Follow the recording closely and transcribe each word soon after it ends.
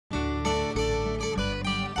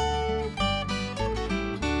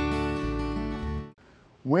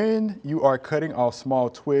When you are cutting off small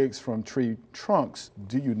twigs from tree trunks,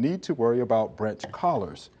 do you need to worry about branch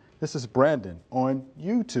collars? This is Brandon on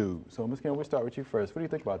YouTube. So Ms. Kim, we'll start with you first. What do you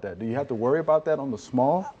think about that? Do you have to worry about that on the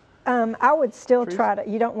small? I would still trees? try to,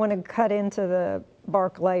 you don't want to cut into the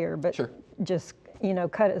bark layer, but Sure. just, you know,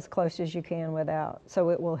 cut as close as you can without,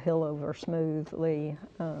 so it will heal over smoothly.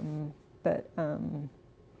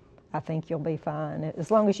 I think you'll be fine,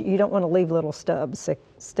 as long as you don't want to leave little stubs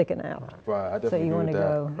sticking out. Right, I definitely So you want to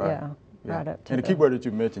go, right. right up to And the key word that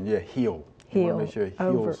you mentioned, heal. You want to make sure it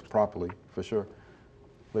heals properly, for sure.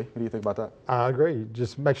 Lee, what do you think about that? I agree.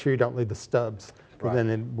 Just make sure you don't leave the stubs, because then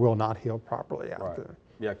it will not heal properly out there.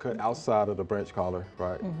 Yeah, cut outside of the branch collar,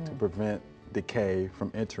 right, to prevent decay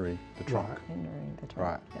from entering the trunk. Entering the trunk,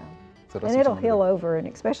 Right. yeah. So that's And it'll heal over, and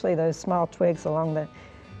especially those small twigs along the,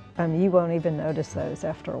 you won't even notice those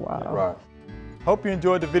after a while. Right. Hope you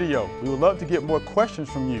enjoyed the video. We would love to get more questions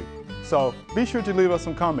from you. So be sure to leave us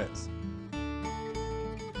some comments.